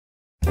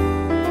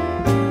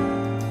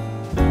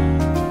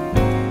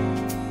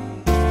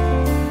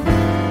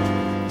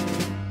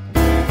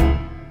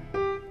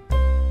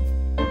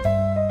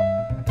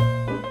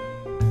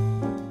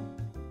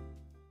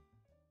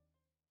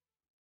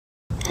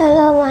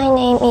my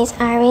name is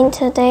Irene.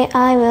 Today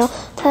I will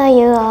tell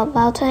you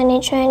about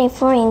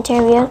 2024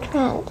 interior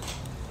trend.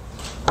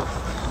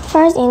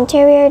 First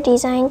interior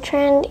design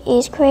trend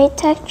is create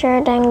texture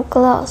than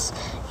gloss.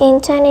 In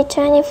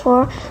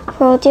 2024,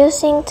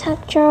 producing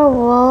textural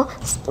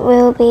walls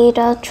will be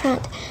the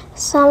trend.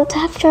 Some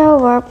textural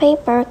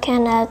wallpaper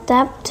can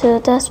adapt to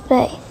the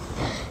space.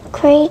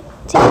 Creating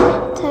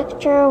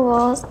textural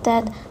walls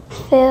that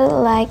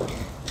feel like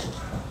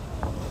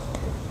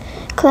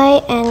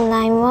clay and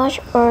lime wash,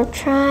 or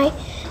try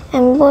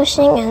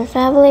embossing and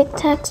fabric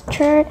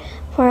textured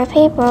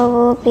wallpaper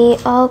will be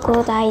a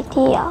good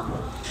idea.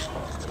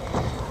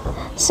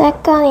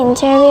 Second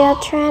interior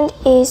trend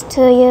is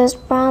to use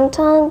brown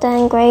tones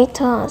than gray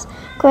tones.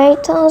 Gray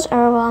tones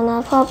are one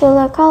of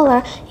popular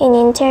color in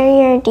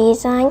interior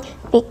design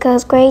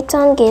because gray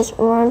tone gives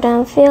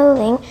modern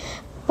feeling,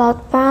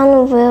 but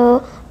brown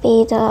will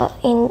be the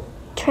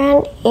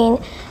trend in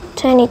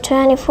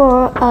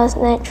 2024 as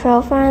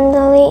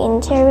natural-friendly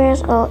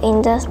interiors are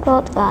in the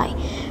spotlight.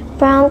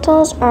 Brown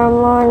tones are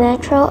more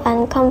natural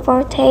and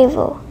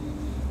comfortable.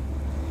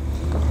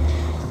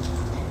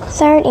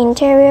 Third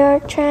interior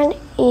trend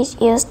is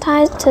use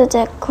tiles to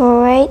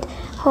decorate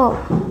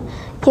home.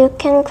 You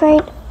can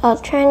create a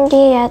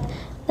trendy yet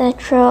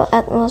natural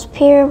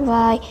atmosphere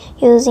by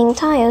using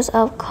tiles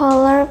of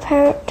color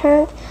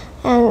patterns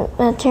and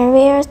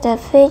materials that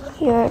fit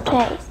your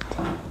taste.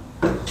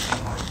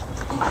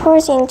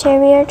 Fourth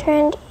interior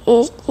trend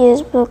is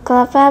use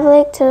boucle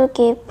fabric to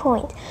give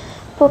point.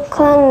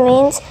 Boucle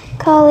means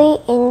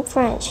collie in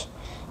French.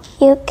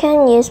 You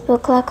can use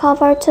boucle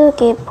cover to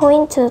give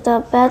point to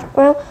the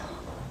bedroom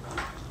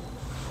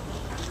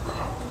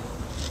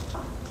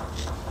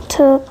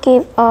to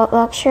give a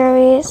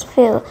luxurious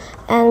feel,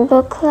 and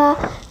boucle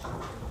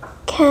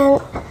can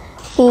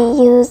be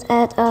used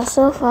as a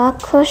sofa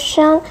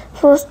cushion,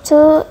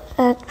 footstool,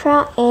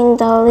 etc. in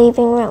the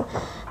living room.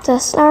 The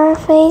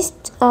surface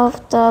of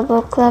the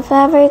boucle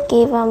fabric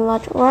gives a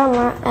much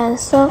warmer and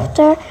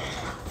softer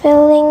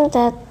feeling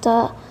than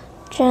the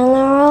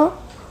general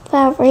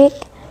fabric.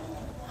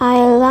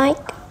 I like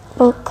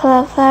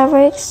boucle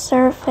fabric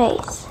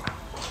surface.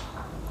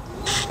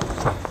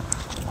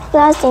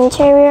 Last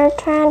interior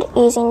trend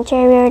is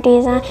interior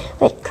design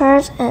with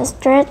curves and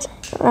straight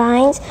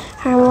lines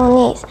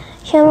harmonies.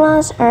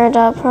 Humans are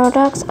the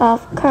products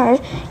of curves.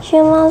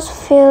 Humans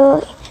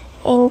feel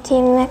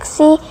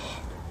intimacy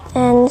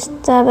and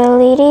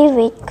stability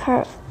with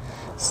curves.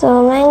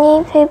 So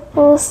many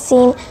people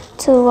seem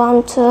to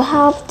want to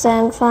help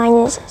them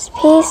find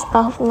peace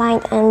of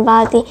mind and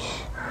body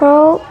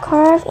through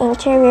curved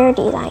interior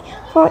design.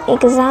 For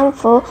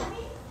example,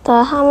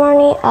 the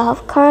harmony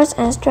of curves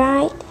and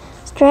straight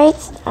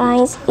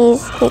lines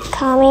is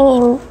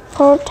becoming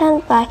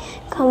important by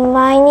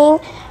combining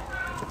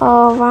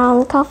a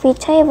round coffee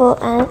table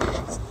and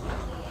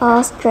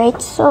a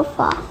straight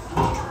sofa.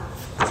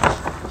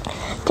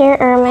 There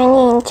are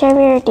many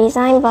interior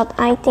design, but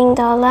I think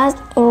the last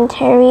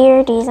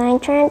interior design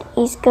trend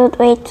is good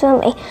way to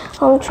make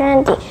home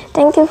trendy.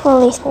 Thank you for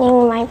listening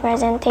to my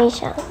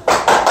presentation.